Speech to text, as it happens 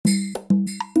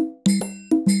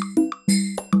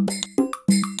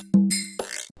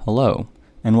Hello,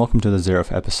 and welcome to the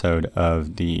 0th episode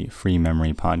of the Free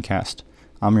Memory Podcast.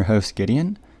 I'm your host,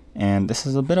 Gideon, and this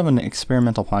is a bit of an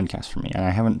experimental podcast for me, and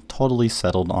I haven't totally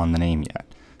settled on the name yet.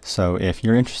 So if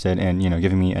you're interested in,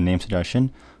 giving me a name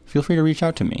suggestion, feel free to reach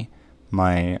out to me.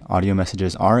 My audio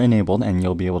messages are enabled, and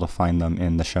you'll be able to find them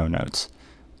in the show notes.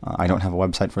 I don't have a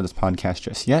website for this podcast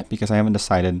just yet because I haven't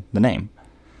decided the name.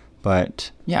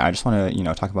 But yeah, I just want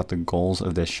to, talk about the goals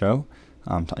of this show.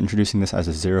 Introducing this as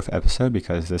a 0th episode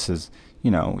because this is,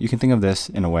 you can think of this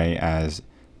in a way as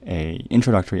a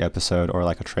introductory episode or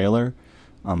like a trailer.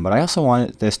 But I also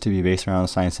want this to be based around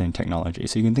science and technology.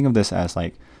 So you can think of this as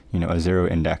like, a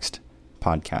zero-indexed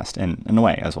podcast in a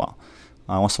way as well.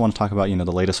 I also want to talk about,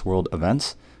 the latest world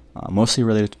events, mostly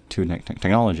related to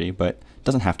technology, but it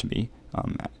doesn't have to be.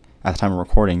 At the time of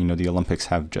recording, the Olympics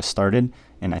have just started,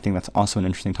 and I think that's also an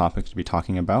interesting topic to be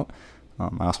talking about.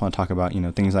 I also want to talk about,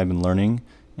 things I've been learning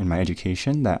in my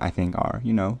education that I think are,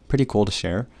 pretty cool to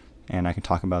share, and I can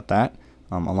talk about that,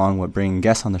 along with bringing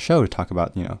guests on the show to talk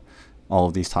about, all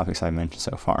of these topics I've mentioned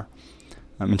so far.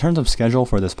 In terms of schedule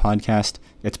for this podcast,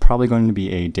 it's probably going to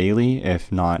be a daily,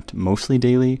 if not mostly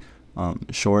daily,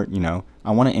 short,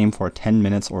 I want to aim for 10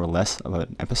 minutes or less of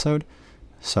an episode.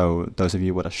 So those of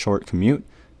you with a short commute,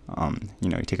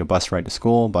 you take a bus ride to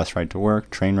school, bus ride to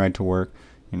work, train ride to work,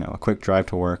 a quick drive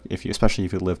to work, especially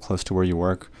if you live close to where you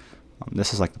work,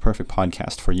 this is like the perfect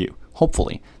podcast for you.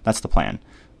 Hopefully, that's the plan.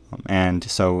 And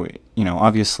so,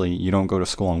 obviously you don't go to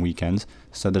school on weekends,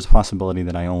 so there's a possibility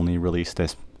that I only release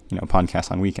this, podcast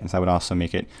on weekends. That would also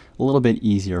make it a little bit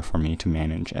easier for me to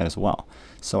manage as well.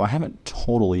 So I haven't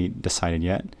totally decided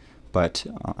yet, but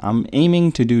I'm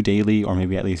aiming to do daily or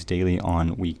maybe at least daily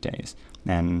on weekdays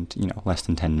and, less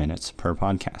than 10 minutes per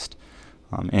podcast.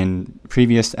 In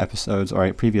previous episodes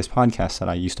or previous podcasts that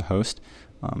I used to host,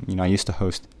 I used to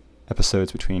host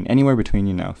episodes anywhere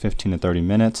between 15 to 30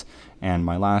 minutes, and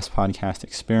my last podcast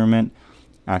experiment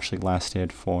actually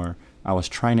lasted I was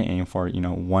trying to aim for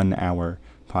 1 hour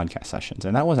podcast sessions,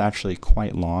 and that was actually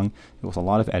quite long. It was a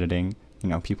lot of editing.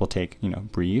 People take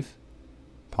breathe,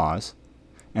 pause,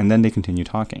 and then they continue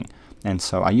talking. And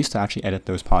so I used to actually edit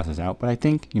those pauses out, but I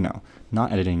think,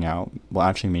 not editing out will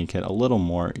actually make it a little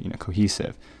more,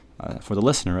 cohesive for the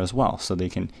listener as well. So they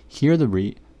can hear the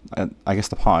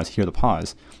hear the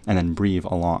pause, and then breathe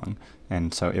along.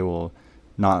 And so it will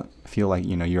not feel like,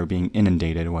 you're being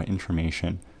inundated with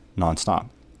information nonstop.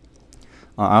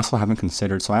 I also haven't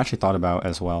considered, so I actually thought about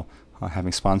as well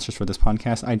having sponsors for this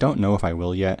podcast. I don't know if I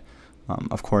will yet.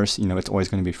 Of course, it's always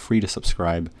going to be free to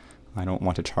subscribe. I don't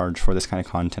want to charge for this kind of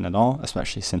content at all,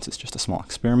 especially since it's just a small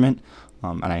experiment,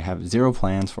 and I have zero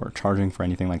plans for charging for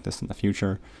anything like this in the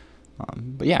future.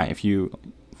 But yeah, if you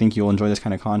think you'll enjoy this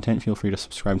kind of content, feel free to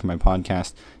subscribe to my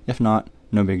podcast. If not,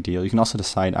 no big deal. You can also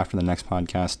decide after the next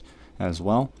podcast as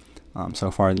well. So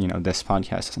far, this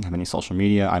podcast doesn't have any social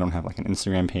media. I don't have like an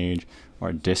Instagram page or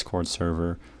a Discord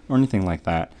server or anything like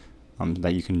that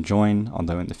that you can join,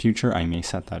 although in the future I may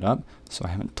set that up. So I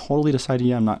haven't totally decided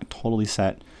yet. I'm not totally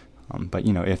set. But,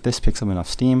 if this picks up enough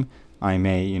steam, I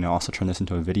may, also turn this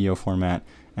into a video format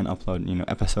and upload,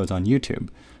 episodes on YouTube.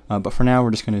 But for now,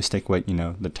 we're just going to stick with,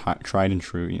 the tried and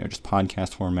true, just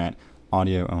podcast format,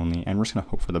 audio only, and we're just going to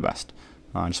hope for the best.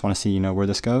 I just want to see, where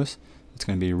this goes. It's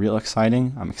going to be real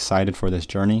exciting. I'm excited for this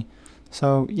journey.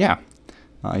 So, yeah,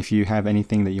 if you have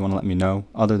anything that you want to let me know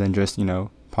other than just,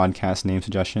 podcast name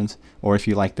suggestions, or if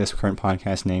you like this current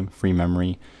podcast name, Free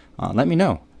Memory, let me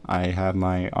know. I have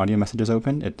my audio messages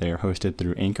open. They are hosted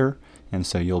through Anchor, and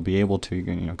so you'll be able to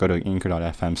go to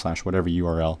anchor.fm/whatever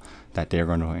URL that they're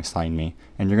going to assign me,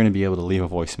 and you're going to be able to leave a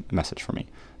voice message for me.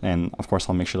 And of course,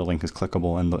 I'll make sure the link is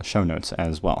clickable in the show notes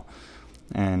as well.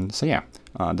 And so yeah,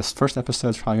 this first episode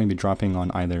is probably going to be dropping on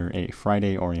either a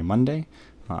Friday or a Monday.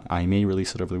 I may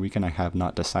release it over the weekend. I have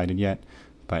not decided yet,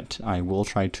 but I will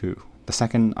try to. The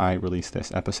second I release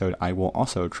this episode, I will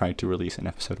also try to release an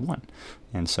episode 1.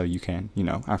 And so you can,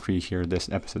 after you hear this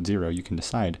episode 0, you can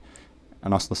decide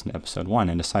and also listen to episode 1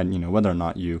 and decide, whether or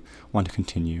not you want to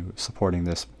continue supporting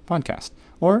this podcast.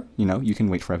 Or, you can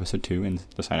wait for episode 2 and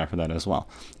decide after that as well.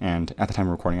 And at the time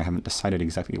of recording, I haven't decided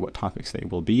exactly what topics they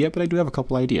will be yet, but I do have a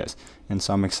couple ideas. And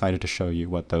so I'm excited to show you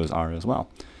what those are as well.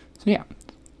 So yeah,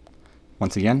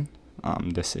 once again,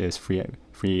 this is Free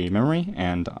Memory,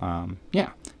 and yeah,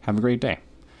 have a great day.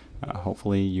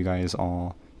 Hopefully you guys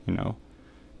all,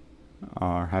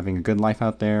 are having a good life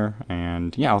out there,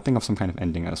 and yeah, I'll think of some kind of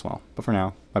ending as well. But for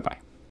now, bye-bye.